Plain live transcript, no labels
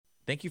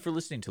Thank you for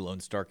listening to Lone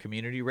Star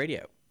Community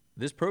Radio.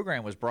 This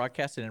program was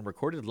broadcasted and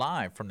recorded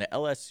live from the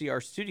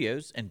LSCR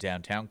studios in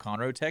downtown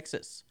Conroe,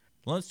 Texas.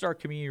 Lone Star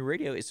Community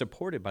Radio is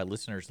supported by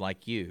listeners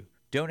like you.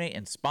 Donate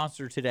and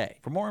sponsor today.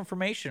 For more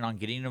information on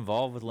getting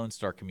involved with Lone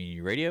Star Community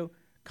Radio,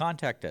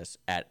 contact us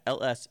at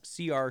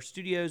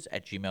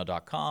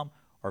lscrstudios@gmail.com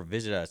or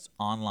visit us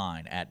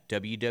online at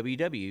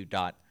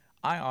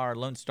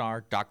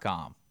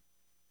www.irlonestar.com.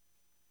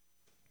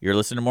 You're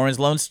listening to Mornings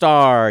Lone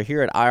Star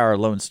here at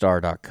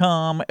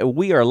irlonestar.com.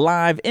 We are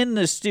live in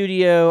the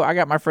studio. I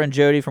got my friend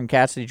Jody from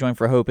Cassidy Join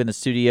for Hope in the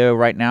studio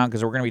right now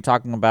because we're going to be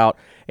talking about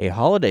a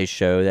holiday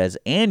show that is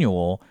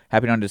annual,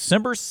 happening on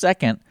December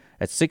 2nd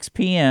at 6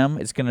 p.m.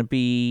 It's going to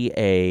be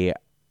a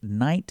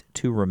night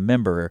to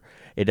remember.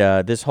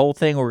 This whole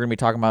thing we're going to be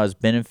talking about is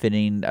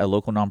benefiting a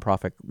local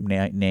nonprofit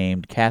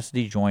named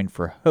Cassidy Join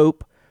for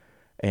Hope.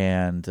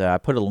 And I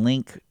put a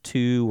link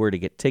to where to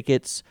get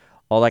tickets,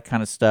 all that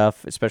kind of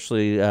stuff,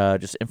 especially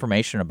just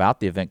information about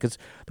the event. Because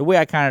the way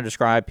I kind of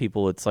describe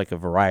people, it's like a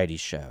variety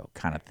show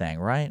kind of thing,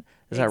 right?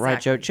 Is that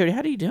right, Jody? Jody,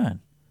 how are you doing?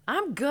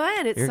 I'm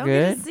good. It's You're so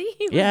good to see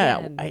you.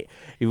 Yeah,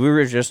 we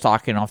were just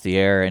talking off the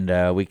air,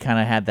 and we kind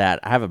of had that.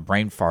 I have a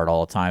brain fart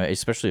all the time,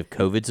 especially if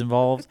COVID's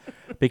involved,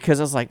 because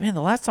I was like, man,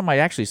 the last time I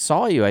actually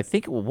saw you, I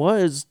think it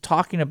was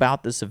talking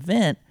about this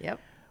event. Yep.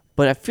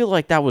 But I feel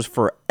like that was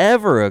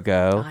forever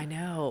ago. I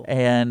know.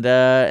 And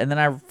then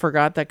I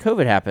forgot that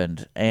COVID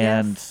happened,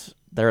 and Yes.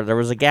 there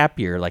was a gap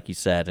year, like you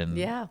said, and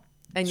Yeah.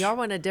 And y'all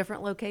were in a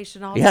different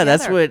location altogether. yeah,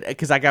 that's what.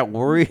 Because I got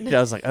worried.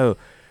 I was like, oh,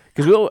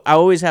 because I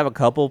always have a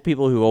couple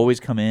people who always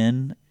come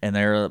in, and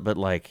but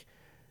like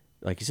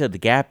you said, the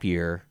gap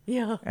year.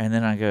 Yeah. And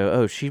then I go,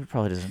 oh, she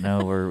probably doesn't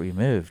know where we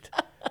moved,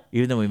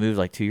 even though we moved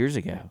like 2 years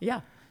ago.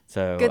 Yeah.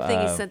 So Good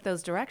thing you sent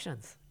those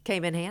directions.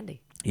 Came in handy.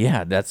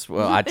 Yeah,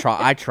 I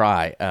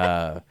try.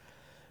 Yeah.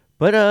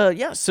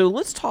 So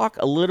let's talk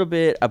a little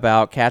bit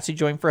about Cassidy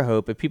Join for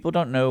Hope. If people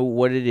don't know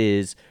what it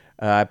is,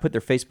 I put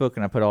their Facebook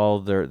and I put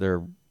all their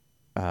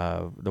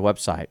the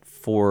website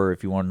for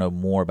if you want to know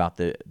more about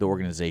the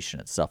organization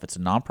itself. It's a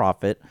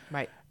nonprofit,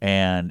 Right.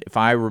 And if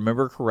I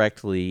remember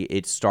correctly,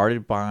 it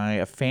started by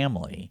a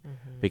family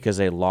because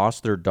they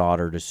lost their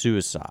daughter to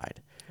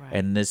suicide. Right.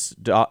 And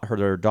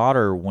their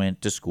daughter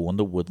went to school in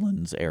the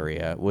Woodlands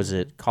area. Was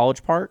it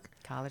College Park?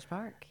 College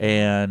Park.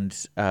 And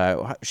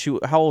how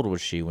old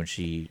was she when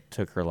she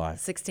took her life?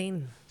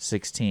 16.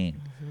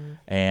 16.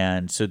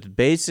 And so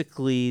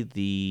basically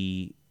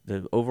the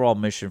overall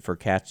mission for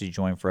Cassidy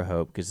Join for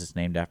Hope, because it's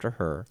named after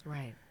her,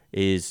 Right.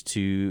 is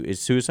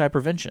suicide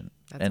prevention.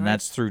 That's and right.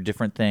 that's through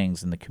different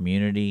things in the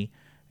community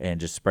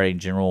and just spreading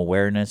general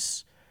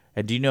awareness.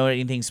 And do you know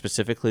anything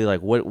specifically,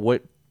 like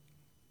what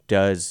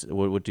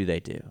do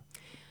they do?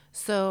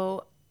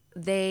 So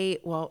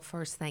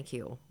first, thank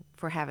you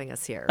for having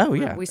us here. Oh,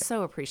 yeah. We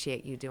so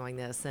appreciate you doing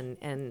this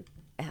and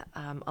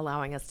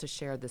allowing us to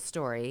share the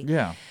story.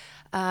 Yeah.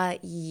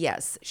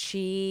 Yes,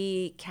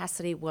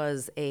 Cassidy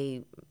was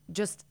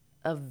just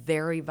a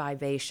very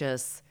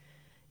vivacious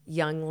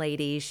young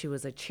lady. She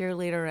was a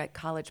cheerleader at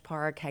College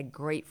Park, had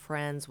great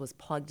friends, was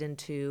plugged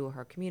into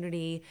her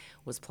community,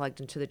 was plugged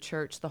into the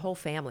church. The whole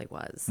family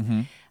was.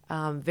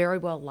 Very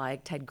well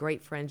liked, had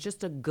great friends,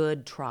 just a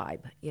good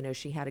tribe.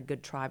 She had a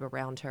good tribe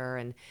around her.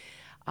 And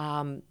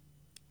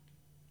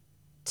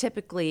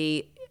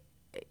typically,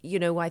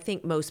 I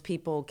think most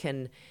people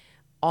can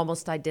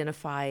almost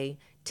identify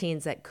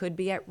teens that could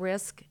be at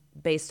risk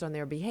based on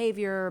their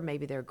behavior.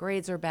 Maybe their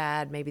grades are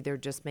bad. Maybe they're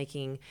just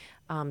making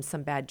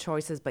some bad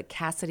choices. But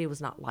Cassidy was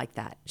not like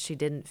that. She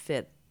didn't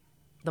fit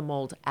the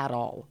mold at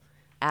all.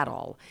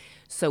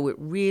 So it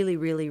really,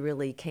 really,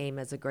 really came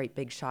as a great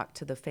big shock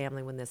to the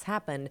family when this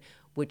happened,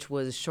 which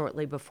was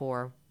shortly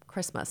before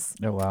Christmas.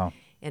 Oh, wow.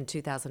 In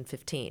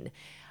 2015.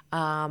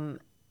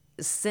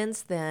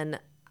 Since then,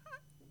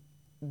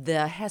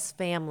 the Hess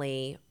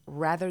family,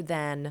 rather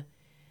than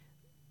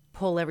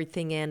pull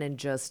everything in and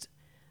just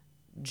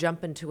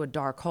jump into a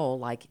dark hole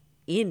like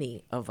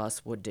any of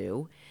us would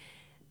do,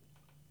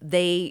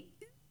 they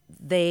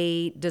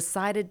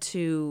decided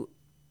to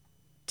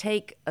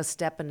take a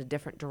step in a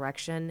different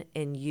direction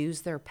and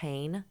use their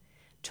pain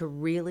to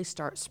really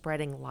start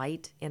spreading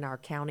light in our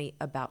county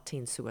about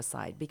teen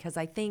suicide. Because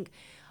I think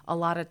a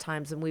lot of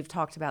times, and we've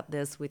talked about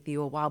this with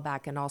you a while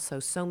back, and also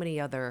so many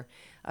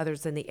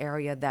others in the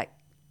area that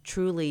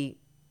truly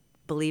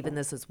believe in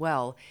this as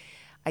well,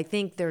 I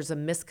think there's a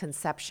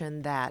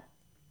misconception that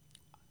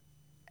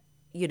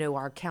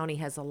our county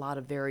has a lot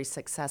of very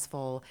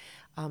successful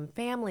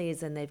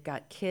families, and they've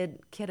got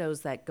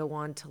kiddos that go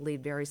on to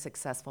lead very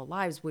successful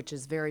lives, which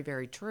is very,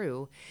 very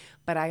true.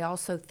 But I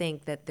also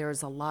think that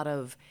there's a lot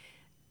of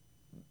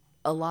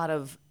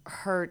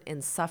hurt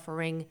and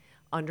suffering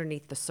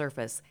underneath the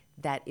surface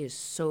that is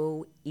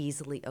so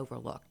easily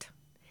overlooked.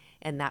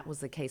 And that was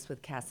the case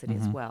with Cassidy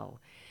as well.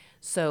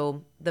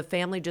 So the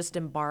family just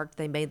embarked.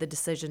 They made the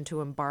decision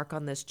to embark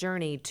on this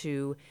journey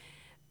to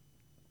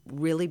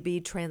really be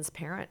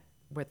transparent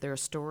with their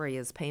story,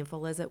 as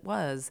painful as it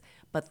was.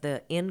 But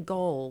the end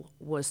goal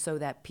was so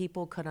that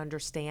people could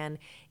understand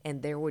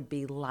and there would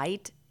be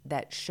light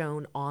that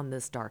shone on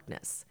this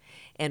darkness.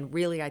 And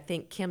really, I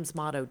think Kim's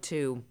motto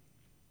too,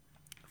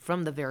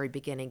 from the very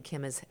beginning,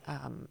 Kim is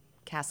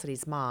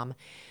Cassidy's mom,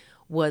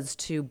 was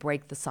to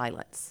break the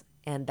silence.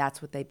 And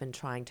that's what they've been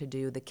trying to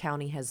do. The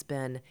county has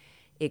been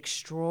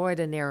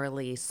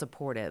extraordinarily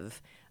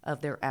supportive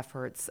of their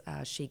efforts.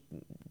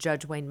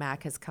 Judge Wayne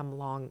Mack has come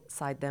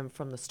alongside them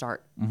from the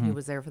start. He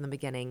was there from the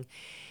beginning.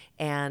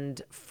 And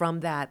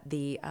from that,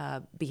 the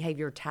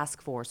behavior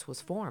task force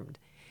was formed.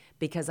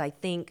 Because I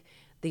think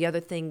the other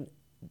thing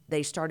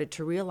they started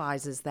to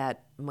realize is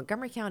that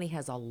Montgomery County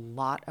has a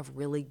lot of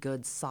really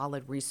good,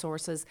 solid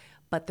resources,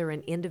 but they're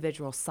in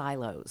individual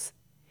silos.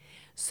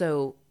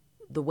 So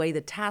the way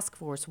the task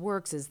force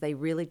works is they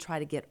really try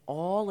to get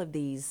all of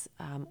these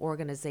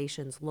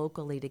organizations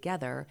locally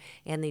together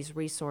and these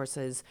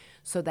resources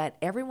so that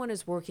everyone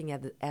is working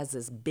as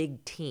this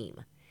big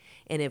team.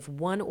 And if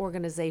one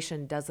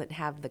organization doesn't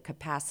have the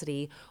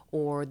capacity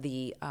or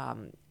the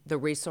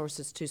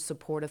resources to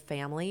support a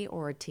family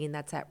or a teen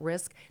that's at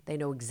risk, they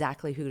know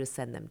exactly who to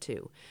send them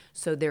to.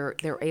 So they're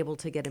able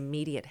to get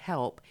immediate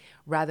help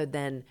rather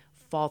than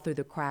fall through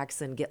the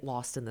cracks and get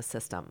lost in the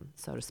system,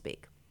 so to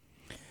speak.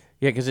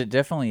 Yeah, because it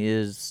definitely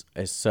is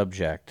a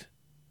subject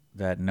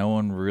that no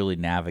one really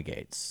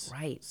navigates.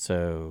 Right.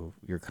 So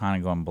you're kind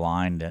of going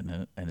blind,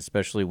 and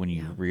especially when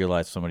you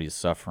realize somebody is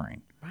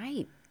suffering.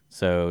 Right.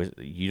 So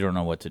you don't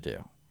know what to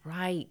do.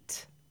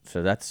 Right.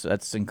 So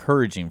that's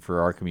encouraging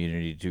for our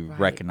community to Right.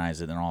 recognize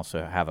it and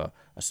also have a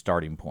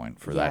starting point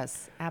for that.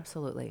 Yes,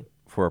 absolutely.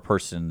 For a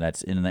person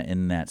that's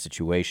in that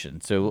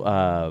situation. So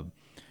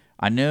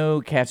I know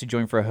Cassie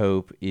Join for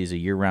Hope is a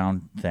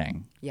year-round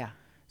thing. Yeah.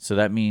 So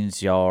that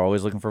means y'all are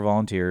always looking for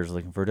volunteers,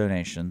 looking for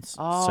donations.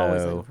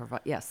 Always So looking for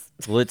yes.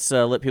 let's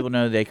let people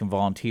know they can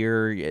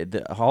volunteer.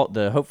 The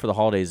Hope for the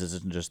Holidays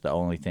isn't just the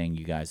only thing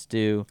you guys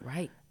do.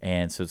 Right.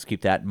 And so let's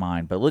keep that in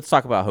mind. But let's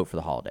talk about Hope for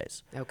the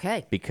Holidays.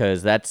 Okay.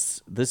 Because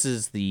this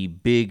is the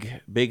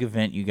big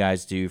event you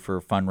guys do for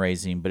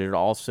fundraising, but it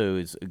also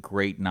is a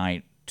great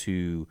night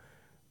to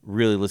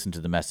really listen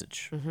to the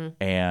message.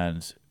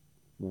 And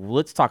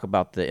let's talk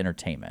about the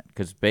entertainment,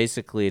 because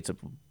basically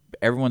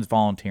everyone's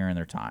volunteering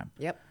their time.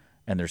 Yep.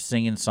 And they're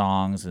singing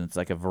songs, and it's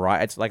like a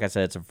variety. It's like I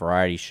said, it's a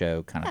variety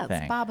show kind of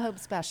thing. It's Bob Hope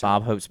special.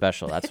 Bob Hope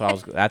special. That's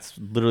what That's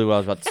literally what I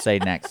was about to say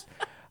next.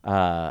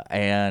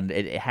 And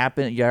it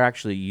happened.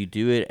 You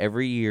do it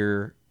every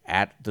year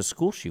at the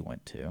school she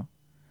went to.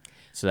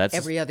 So that's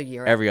every other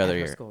year. Every at other her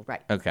year. School.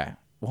 Right. Okay,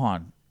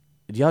 Juan,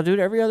 do y'all do it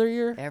every other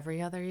year?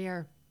 Every other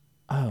year.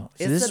 Oh,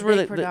 so It's this a is where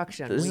big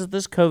production. This is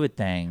this COVID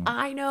thing.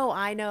 I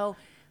know.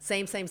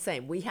 Same.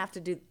 We have to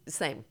do the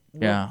same.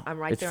 Yeah, I'm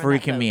right it's there.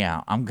 It's freaking me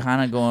out. I'm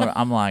kind of going.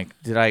 I'm like,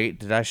 did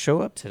I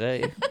show up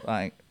today?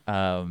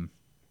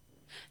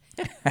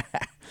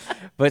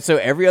 But so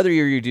every other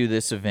year you do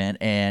this event,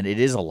 and it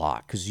is a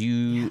lot because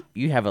you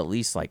have at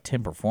least like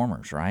 10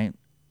 performers, right?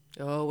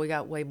 Oh, we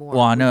got way more.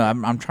 Well, I know.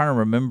 I'm trying to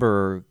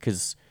remember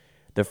because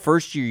the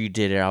first year you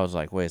did it, I was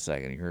like, wait a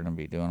second, you're going to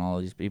be doing all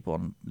these people,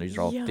 and these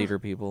are all theater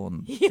people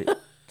and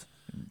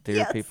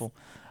theater people.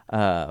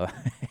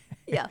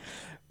 Yeah.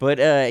 But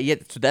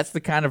so that's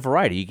the kind of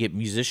variety. You get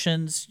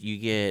musicians. You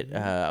get.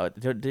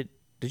 Did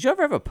you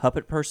ever have a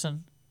puppet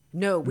person?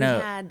 No, we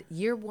had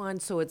year one,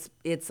 so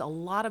it's a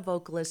lot of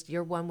vocalists.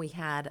 Year one, we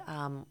had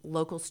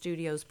local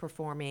studios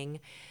performing.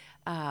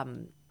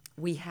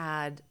 We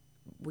had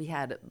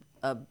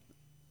a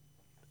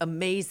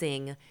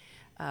amazing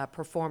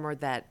performer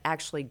that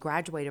actually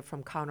graduated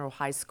from Conroe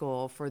High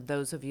School. For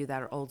those of you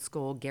that are old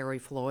school, Gary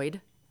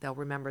Floyd, they'll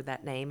remember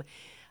that name,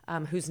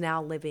 who's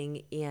now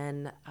living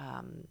in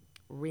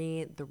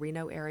the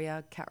Reno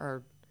area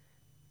or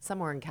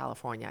somewhere in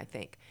California, I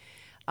think.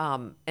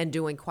 And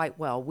doing quite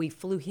well. We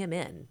flew him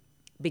in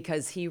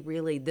because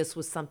this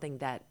was something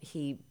that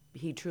he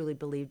truly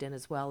believed in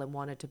as well and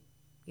wanted to,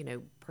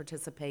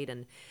 participate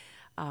and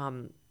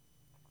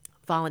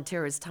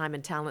volunteer his time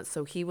and talent.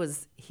 So he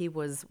was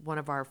one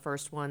of our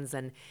first ones,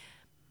 and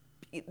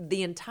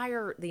the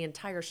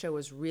entire show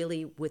was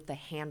really with the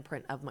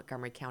handprint of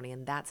Montgomery County,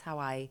 and that's how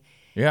I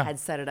had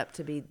set it up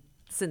to be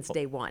since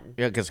day one.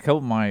 Yeah, because a couple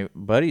of my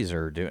buddies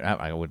are doing.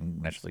 I wouldn't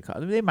necessarily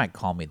call. They might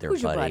call me their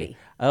Who's your buddy.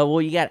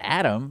 Well, you got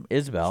Adam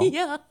Isbell.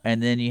 Yeah.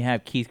 And then you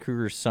have Keith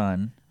Kruger's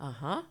son.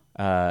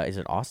 Is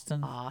it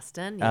Austin?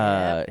 Austin.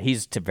 Yeah.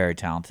 He's very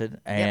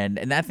talented,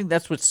 and I think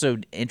that's what's so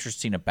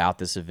interesting about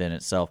this event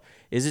itself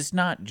is it's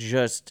not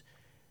just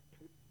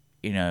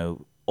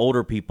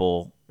older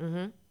people.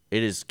 Mm-hmm.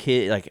 It is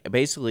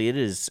basically it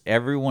is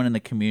everyone in the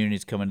community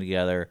is coming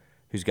together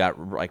who's got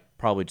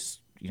probably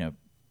just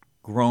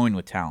growing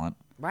with talent.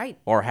 Right.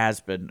 Or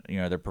has been,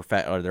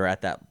 they're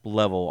at that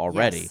level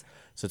already. Yes.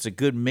 So it's a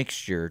good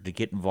mixture to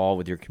get involved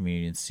with your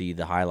community and see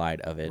the highlight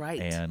of it. Right.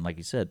 And like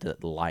you said, the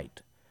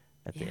light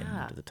at the end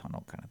of the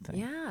tunnel kind of thing.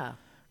 Yeah.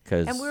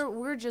 And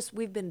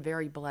we've been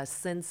very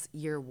blessed since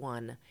year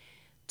one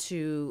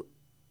to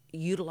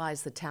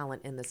utilize the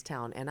talent in this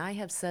town. And I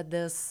have said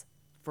this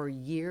for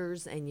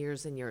years and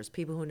years and years.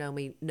 People who know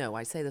me know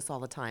I say this all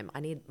the time.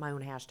 I need my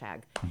own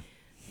hashtag.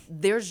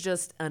 There's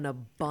just an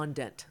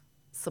abundant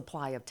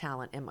supply of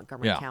talent in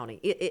Montgomery Yeah. County.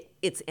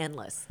 It's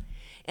endless.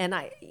 And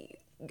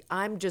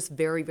I'm just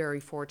very, very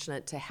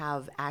fortunate to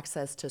have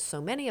access to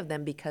so many of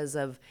them because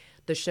of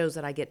the shows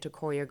that I get to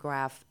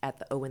choreograph at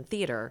the Owen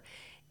Theater.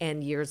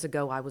 And years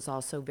ago, I was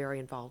also very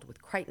involved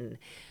with Crichton.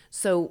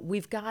 So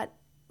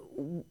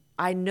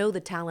I know the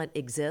talent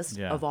exists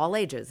Yeah. of all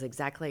ages,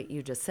 exactly like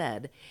you just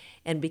said.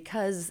 And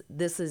because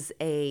this is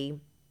a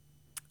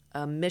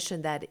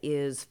mission that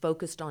is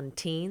focused on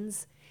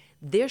teens,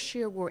 this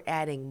year we're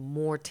adding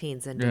more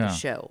teens into Yeah. the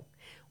show,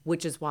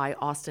 which is why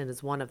Austin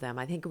is one of them.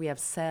 I think we have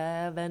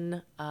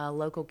 7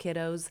 local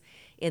kiddos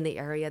in the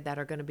area that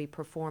are going to be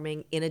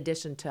performing, in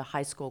addition to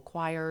high school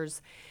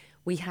choirs.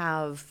 We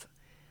have,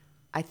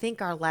 I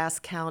think our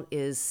last count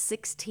is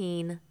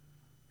 16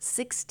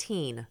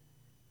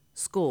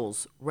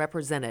 schools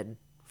represented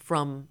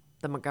from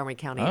the Montgomery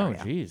County Oh,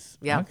 area. geez.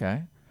 Yeah.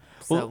 Okay.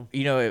 Well,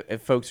 So-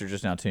 if folks are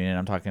just now tuning in,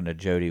 I'm talking to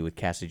Jody with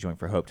Cassidy Joint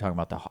for Hope, talking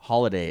about the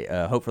holiday,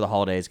 Hope for the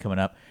Holidays coming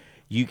up.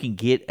 You can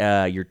get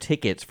your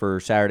tickets for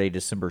Saturday,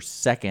 December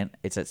 2nd.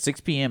 It's at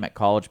 6 p.m. at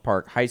College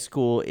Park High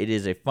School. It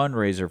is a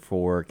fundraiser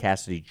for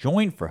Cassidy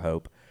Joint for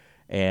Hope.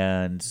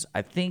 And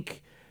I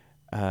think,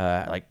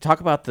 talk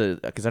about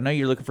because I know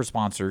you're looking for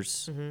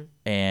sponsors. Mm-hmm.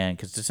 And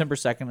because December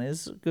 2nd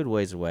is a good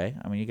ways away.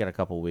 I mean, you got a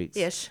couple weeks.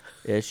 Ish.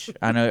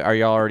 I know. Are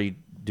y'all already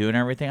doing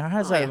everything? How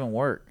does that yeah. even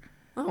work?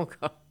 Oh,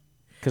 God.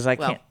 Because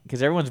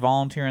because everyone's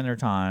volunteering their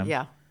time.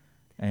 Yeah.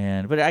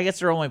 But I guess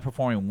they're only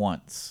performing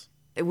once.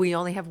 We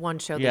only have one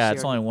show this Yeah, year.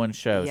 it's only one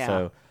show, Yeah.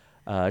 so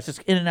it's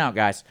just in and out,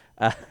 guys.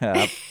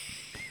 But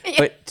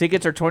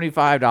tickets are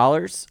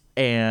 $25,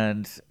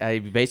 and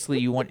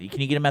basically,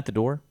 can you get them at the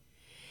door?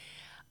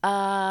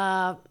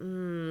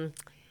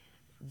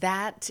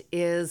 That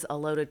is a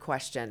loaded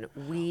question.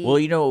 Well,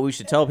 you know what we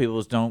should tell people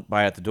is don't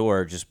buy at the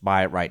door, just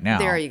buy it right now.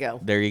 There you go.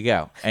 There you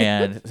go.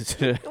 And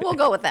We'll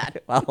go with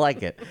that. I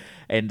like it.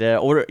 And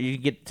you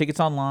can get tickets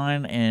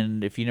online,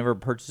 and if you never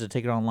purchase a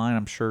ticket online,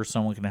 I'm sure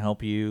someone can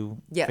help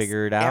you Yes.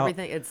 figure it out.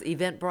 Everything. It's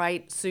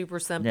Eventbrite, super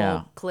simple.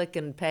 Yeah. Click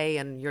and pay,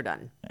 and you're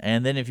done.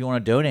 And then if you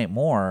want to donate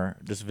more,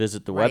 just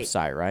visit the Right.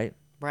 website, right?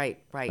 Right.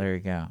 There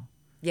you go.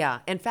 Yeah.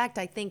 In fact,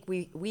 I think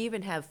we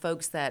even have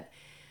folks that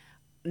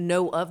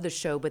know of the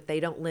show, but they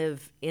don't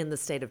live in the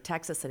state of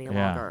Texas any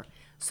longer.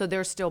 So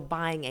they're still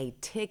buying a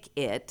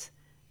ticket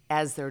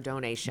as their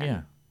donation.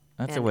 Yeah,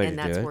 that's a way to do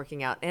it. And that's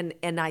working out.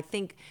 And I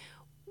think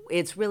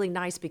it's really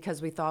nice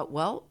because we thought,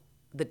 well,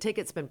 the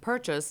ticket's been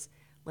purchased,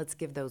 let's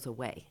give those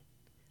away.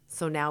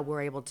 So now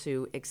we're able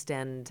to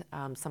extend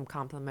some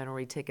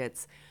complimentary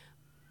tickets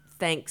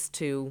thanks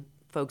to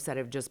folks that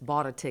have just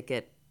bought a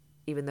ticket,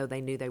 even though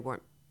they knew they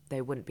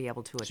wouldn't be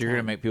able to attend. So you're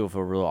gonna make people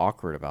feel real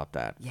awkward about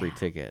that free Yeah.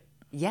 ticket.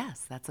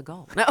 Yes, that's a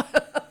goal. No.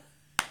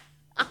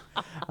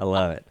 I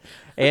love it.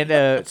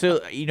 And so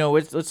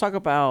let's talk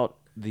about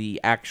the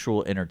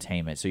actual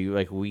entertainment. So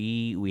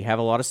we have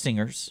a lot of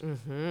singers.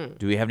 Mm-hmm.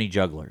 Do we have any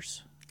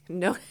jugglers?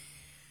 No.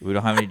 We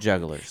don't have any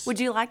jugglers. Would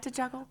you like to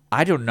juggle?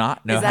 I do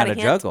not know Is how that a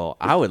to hint? juggle.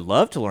 I would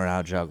love to learn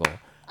how to juggle.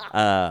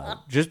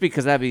 Just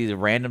because that'd be a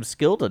random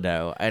skill to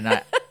know.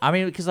 And I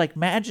mean, because like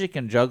magic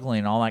and juggling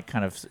and all that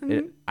kind of,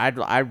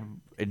 I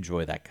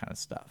enjoy that kind of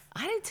stuff.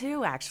 I do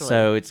too, actually.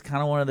 So it's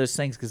kind of one of those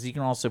things because you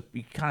can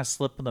kind of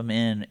slip them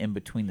in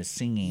between the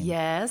singing.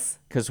 yes.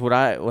 Because what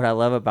I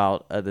love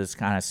about this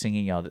kind of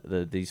singing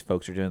these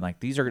folks are doing, like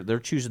they're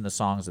choosing the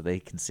songs that they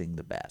can sing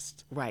the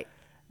best. Right.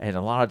 And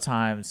a lot of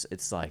times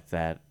it's like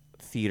that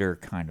theater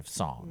kind of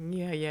song.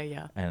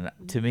 Yeah. And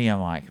to me,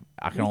 I'm like,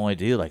 I can only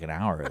do like an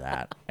hour of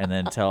that, and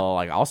then till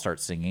like I'll start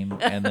singing,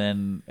 and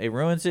then it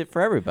ruins it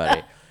for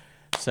everybody.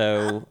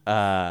 So,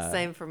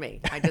 Same for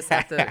me. I just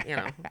have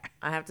to,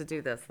 I have to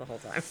do this the whole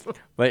time.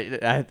 but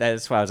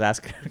that's why I was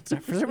asking.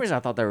 For some reason, I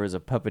thought there was a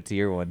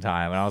puppeteer one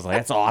time, and I was like,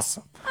 that's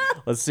awesome.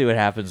 Let's see what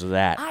happens with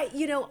that.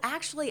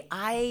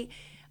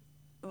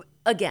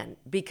 Again,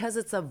 because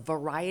it's a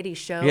variety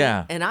show,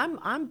 Yeah. and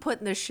I'm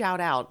putting this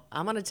shout out.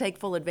 I'm going to take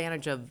full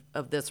advantage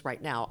of this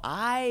right now.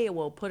 I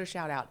will put a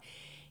shout out.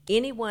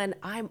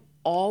 I'm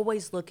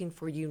always looking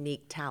for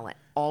unique talent.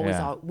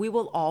 Yeah. We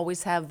will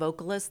always have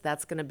vocalists.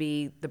 That's going to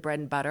be the bread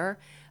and butter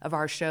of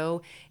our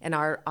show, and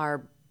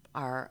our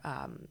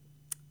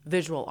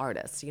visual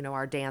artists.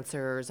 Our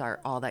dancers,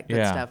 all that good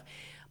Yeah. stuff.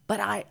 But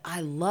I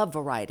love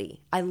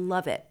variety. I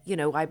love it.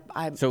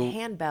 So-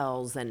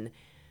 handbells and.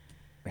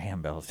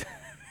 Handbells.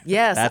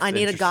 Yes, That's I need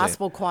a interesting.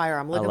 gospel choir.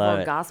 I'm looking love for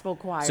a it. gospel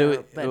choir.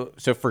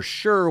 So for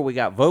sure, we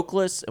got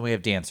vocalists and we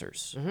have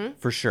dancers.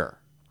 For sure.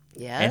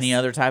 yes. Any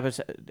other type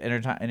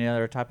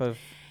of?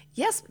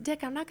 Yes,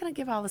 Dick. I'm not going to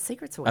give all the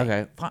secrets away.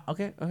 Okay. Fine.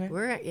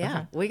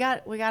 Okay. We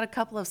got a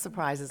couple of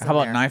surprises. How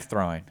about knife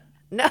throwing?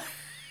 No,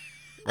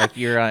 Like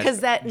you're on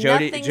because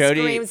nothing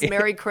screams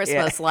Merry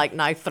Christmas like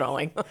knife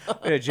throwing.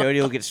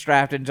 Jody will get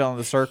strapped into on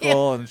the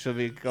circle and she'll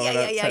be going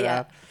up.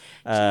 Yeah.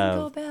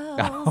 Jingle bells.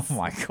 Oh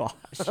my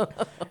gosh!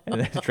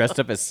 And then dressed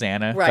up as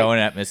Santa, Right. throwing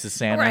at Mrs.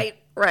 Santa.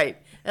 Right.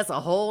 That's a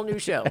whole new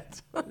show.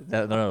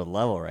 Another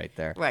level right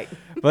there. Right.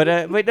 But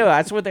no,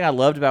 that's one thing I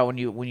loved about when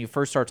you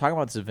first started talking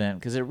about this event,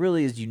 because it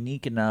really is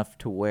unique enough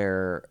to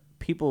where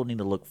people need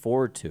to look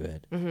forward to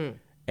it. Mm-hmm.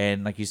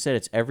 And like you said,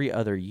 it's every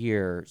other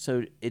year,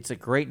 so it's a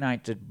great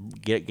night to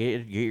get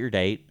your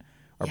date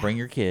or bring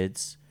your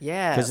kids.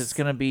 Yes. Because it's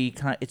gonna be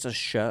it's a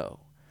show.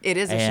 It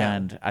is a show.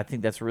 And I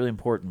think that's really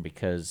important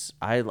because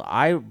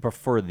I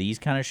prefer these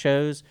kind of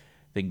shows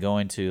than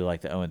going to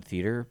like the Owen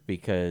Theater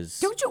because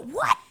Don't you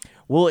what?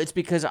 Well, it's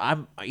because I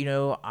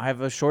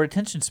have a short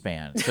attention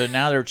span. So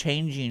now they're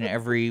changing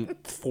every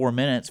 4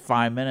 minutes,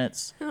 5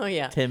 minutes,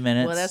 10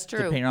 minutes. Well, that's true.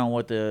 Depending on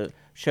what the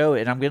show,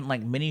 and I'm getting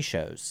like mini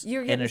shows.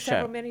 You're getting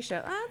several show. mini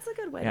shows. That's a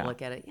good way to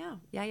look at it.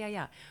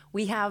 Yeah.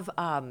 We have,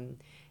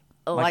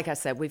 like I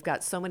said, we've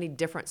got so many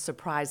different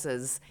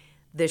surprises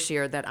this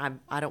year that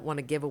I don't want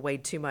to give away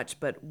too much.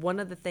 But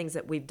one of the things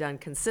that we've done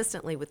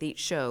consistently with each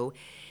show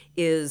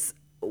is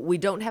we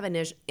don't have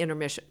an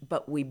intermission,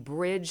 but we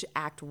bridge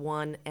Act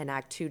 1 and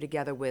Act 2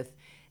 together with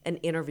an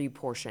interview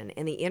portion.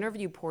 And the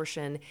interview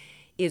portion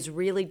is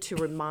really to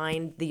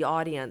remind the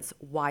audience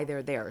why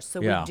they're there. So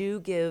we do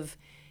give,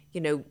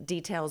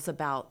 details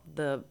about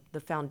the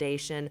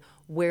foundation,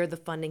 where the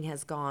funding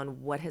has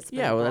gone, what has been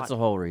Yeah, well, brought. that's the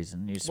whole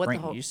reason. You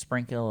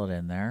sprinkle it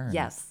in there.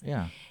 Yes.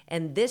 Yeah.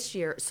 And this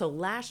year, so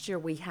last year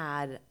we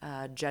had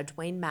Judge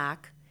Wayne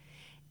Mack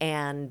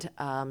and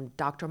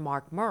Dr.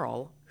 Mark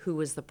Merle, who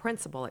was the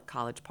principal at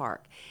College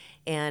Park.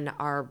 And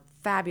our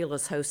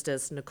fabulous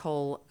hostess,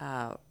 Nicole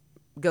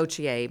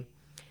Gauthier,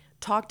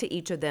 talked to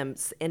each of them.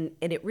 And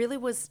it really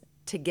was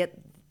to get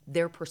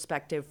their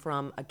perspective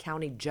from a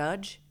county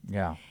judge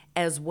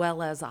as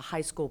well as a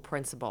high school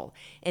principal.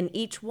 And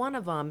each one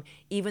of them,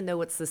 even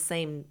though it's the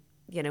same,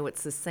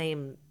 it's the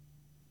same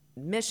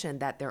mission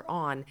that they're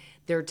on,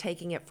 they're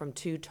taking it from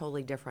two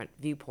totally different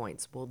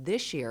viewpoints. Well,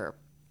 this year,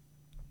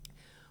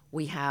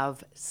 we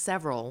have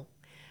several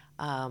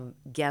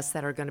guests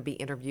that are going to be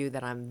interviewed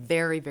that I'm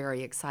very,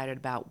 very excited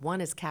about.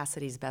 One is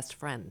Cassidy's best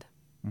friend.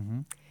 Mm-hmm.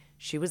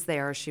 She was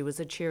there. She was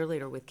a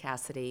cheerleader with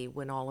Cassidy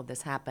when all of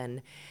this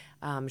happened.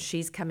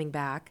 She's coming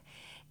back.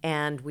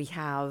 And we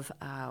have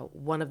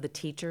one of the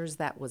teachers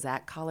that was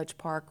at College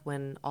Park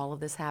when all of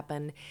this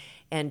happened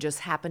and just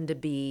happened to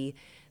be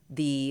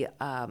the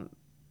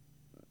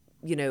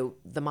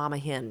mama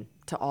hen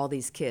to all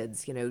these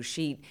kids.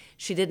 She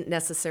didn't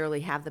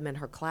necessarily have them in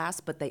her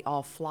class, but they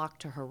all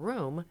flocked to her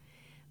room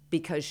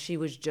because she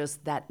was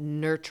just that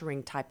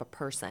nurturing type of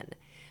person.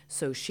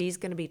 So she's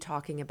going to be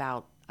talking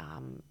about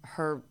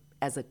her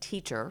as a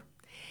teacher.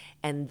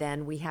 And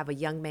then we have a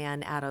young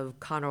man out of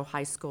Conroe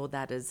High School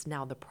that is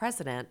now the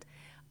president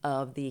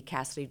of the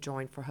Cassidy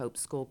Join for Hope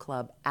School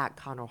Club at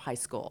Conroe High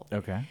School.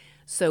 Okay.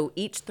 So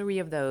each three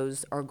of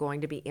those are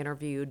going to be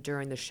interviewed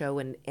during the show,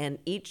 and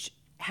each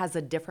has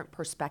a different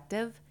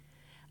perspective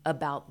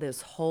about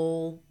this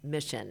whole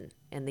mission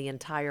and the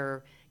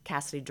entire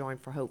Cassidy Join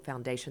for Hope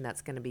Foundation.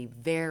 That's going to be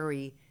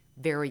very,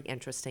 very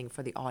interesting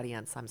for the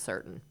audience, I'm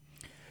certain.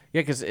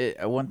 Yeah, because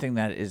one thing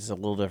that is a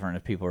little different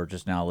if people are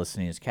just now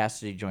listening is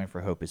Cassidy Join for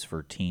Hope is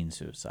for teen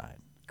suicide.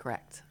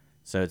 Correct.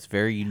 So it's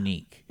very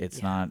unique.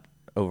 It's not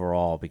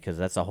overall because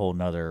that's a whole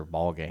nother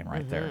ball game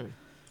right there.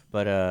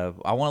 But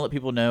I want to let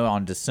people know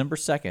on December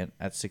 2nd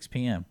at 6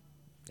 p.m.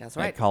 That's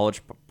right. At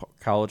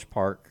College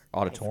Park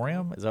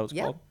Auditorium. Is that what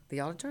it's called?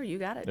 The auditorium. You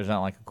got it. There's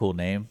not like a cool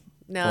name.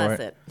 No,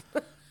 that's it.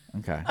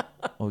 Okay.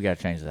 Well, we got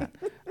to change that.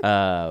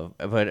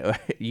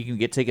 But you can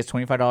get tickets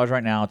 $25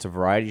 right now. It's a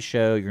variety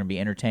show. You're going to be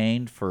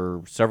entertained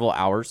for several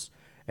hours,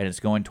 and it's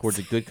going towards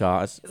a good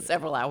cause.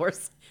 Several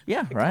hours.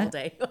 Yeah, Like right? all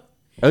day.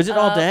 Oh, is it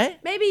all day?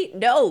 Maybe.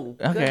 No.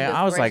 Okay, Goodness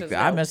I was like, gracious,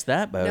 I no. missed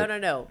that boat.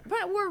 No.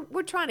 But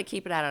we're trying to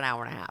keep it at an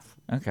hour and a half.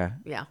 Okay.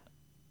 Yeah.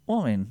 Well,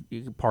 I mean,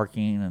 you can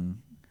parking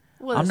and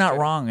Well, I'm that's not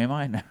true. wrong, am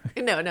I? No.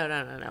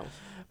 No.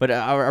 But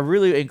I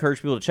really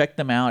encourage people to check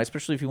them out,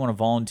 especially if you want to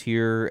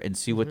volunteer and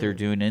see what they're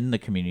doing in the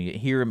community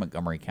here in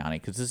Montgomery County,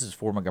 because this is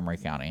for Montgomery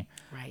County,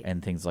 Right.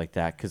 and things like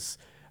that. Because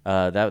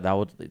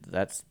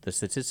that's the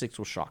statistics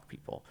will shock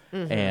people.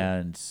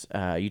 And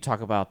you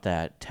talk about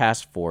that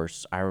task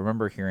force. I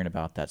remember hearing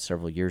about that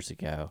several years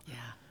ago. Yeah.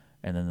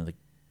 And then the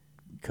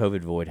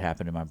COVID void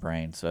happened in my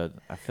brain, so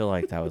I feel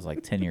like that was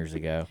like 10 years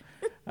ago.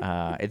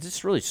 It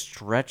just really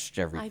stretched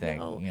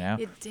everything, I know. you know.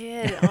 It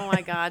did. Oh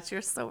my gosh,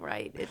 you're so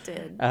right. It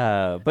did.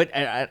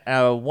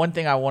 But one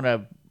thing I want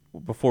to,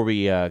 before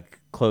we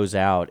close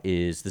out,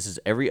 is this is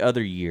every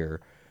other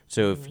year.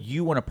 So if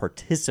you want to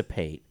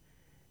participate,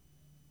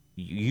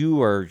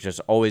 you are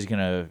just always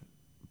gonna.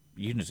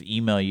 You can just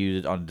email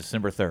you on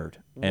December 3rd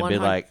and be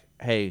 100 like,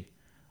 "Hey,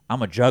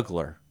 I'm a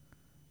juggler."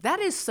 That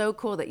is so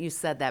cool that you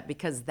said that,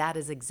 because that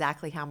is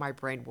exactly how my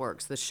brain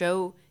works. The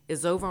show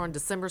is over on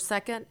December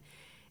 2nd,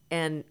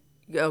 and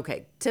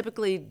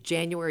typically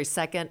January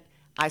 2nd,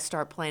 I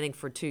start planning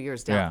for 2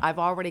 years down. Yeah. I've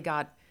already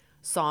got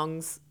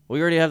songs.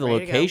 We already have the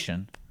Ready to go.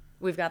 location,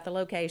 We've got the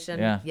location.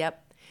 Yeah.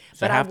 Yep. so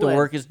But half I the would.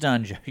 work is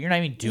done. You're not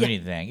even doing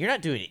anything. You're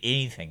not doing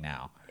anything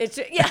now. It's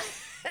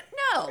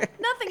no,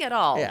 nothing at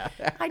all. Yeah.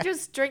 I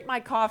just drink my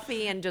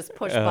coffee and just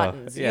push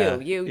buttons. Yeah,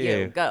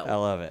 You, go. I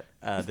love it.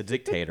 The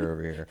dictator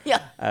over here.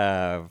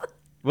 Yeah.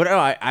 But no,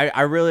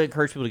 I really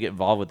encourage people to get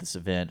involved with this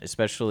event,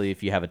 especially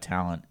if you have a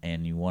talent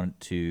and you want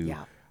to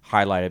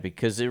highlight it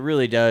because it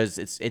really does.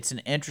 It's an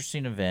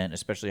interesting event,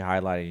 especially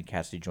highlighting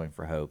Cassidy Join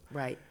for Hope.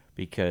 Right.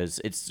 Because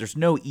there's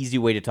no easy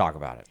way to talk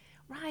about it.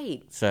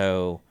 Right.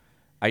 So,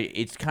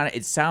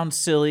 it sounds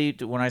silly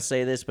when I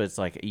say this, but it's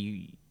like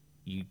you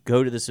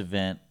go to this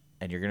event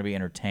and you're going to be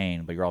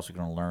entertained, but you're also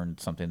going to learn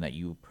something that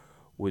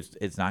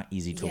it's not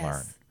easy to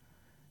learn.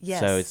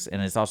 Yes. So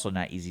it's also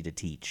not easy to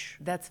teach.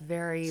 That's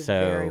very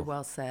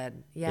well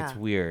said. Yeah. It's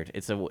weird.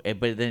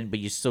 But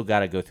you still got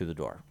to go through the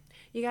door.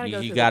 You got to go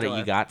through the door.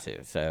 You got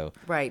to. So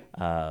right.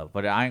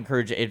 But I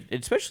encourage it,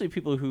 especially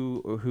people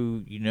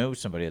who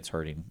somebody that's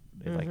hurting.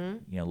 Like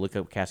look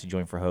up Cassidy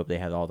Join for Hope. They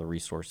have all the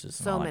resources.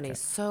 So many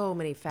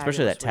fabulous.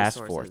 Especially that task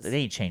resources. force. They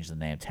ain't changed the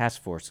name.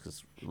 Task force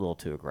is a little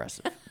too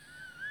aggressive.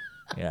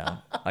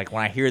 Like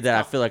when I hear that,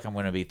 I feel like I'm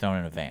going to be thrown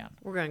in a van.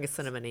 We're going to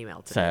send them an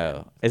email today.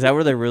 So is that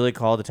what they really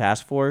call the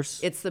task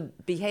force? It's the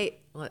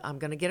I'm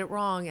going to get it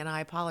wrong, and I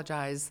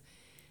apologize.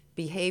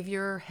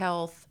 Behavior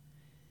health.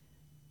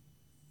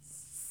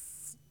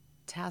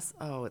 Task.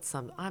 Oh, it's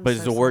some. I'm. But so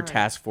it's the word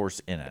task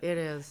force in it. It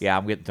is. Yeah,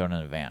 I'm getting thrown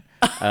in a van.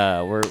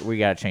 We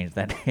got to change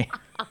that name.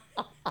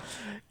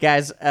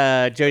 Guys,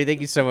 Jody, thank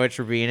you so much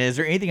for being here. Is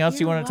there anything else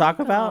you want to talk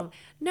about?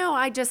 No,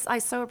 I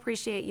so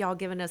appreciate y'all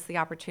giving us the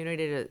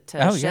opportunity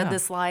to shed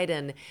this light,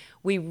 and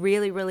we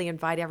really, really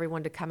invite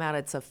everyone to come out.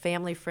 It's a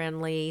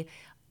family-friendly,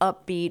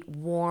 upbeat,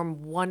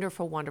 warm,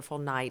 wonderful, wonderful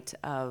night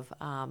of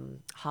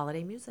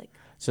holiday music.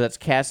 So that's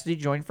Cassidy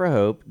Join for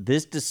Hope.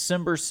 This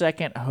December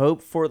 2nd,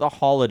 Hope for the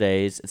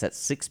Holidays. It's at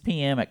 6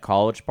 p.m. at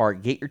College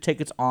Park. Get your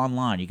tickets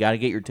online. You got to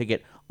get your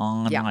ticket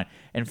online. Yeah.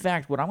 In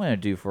fact, what I'm going to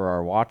do for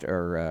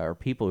our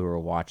people who are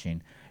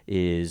watching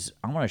is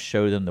I'm going to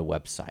show them the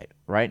website.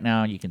 Right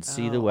now, you can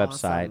see the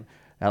website. Awesome.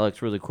 That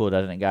looks really cool,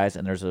 doesn't it, guys?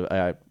 And there's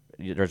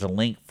a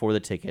link for the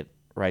ticket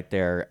right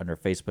there under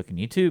Facebook and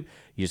YouTube.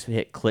 You just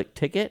click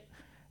ticket,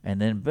 and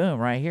then boom,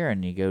 right here,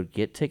 and you go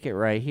get ticket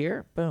right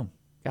here. Boom.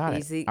 Got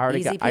easy, it.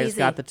 I just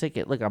got the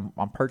ticket. Look,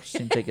 I'm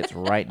purchasing tickets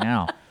right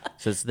now.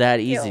 So it's that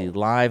easy,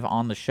 live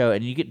on the show.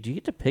 And do you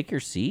get to pick your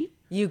seat?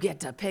 You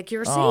get to pick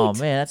your seat. Oh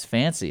man, that's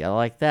fancy. I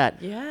like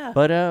that. Yeah.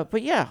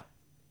 But yeah,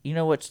 you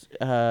know what?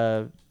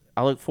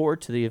 I look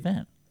forward to the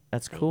event.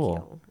 That's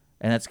cool.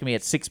 And that's gonna be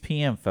at 6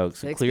 p.m., folks.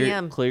 So 6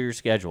 clear your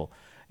schedule.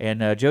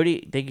 And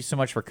Jody, thank you so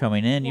much for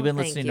coming in. You've been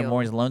listening to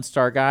Mornings Lone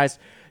Star, guys.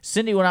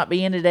 Cindy will not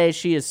be in today.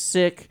 She is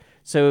sick.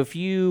 So if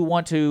you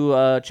want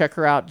to check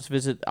her out, just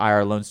visit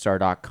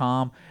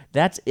irlonestar.com.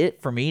 That's it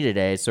for me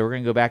today. So we're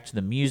going to go back to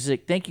the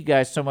music. Thank you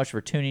guys so much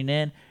for tuning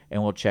in,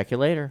 and we'll check you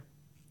later.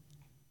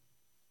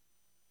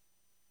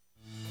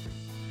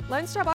 Lone Star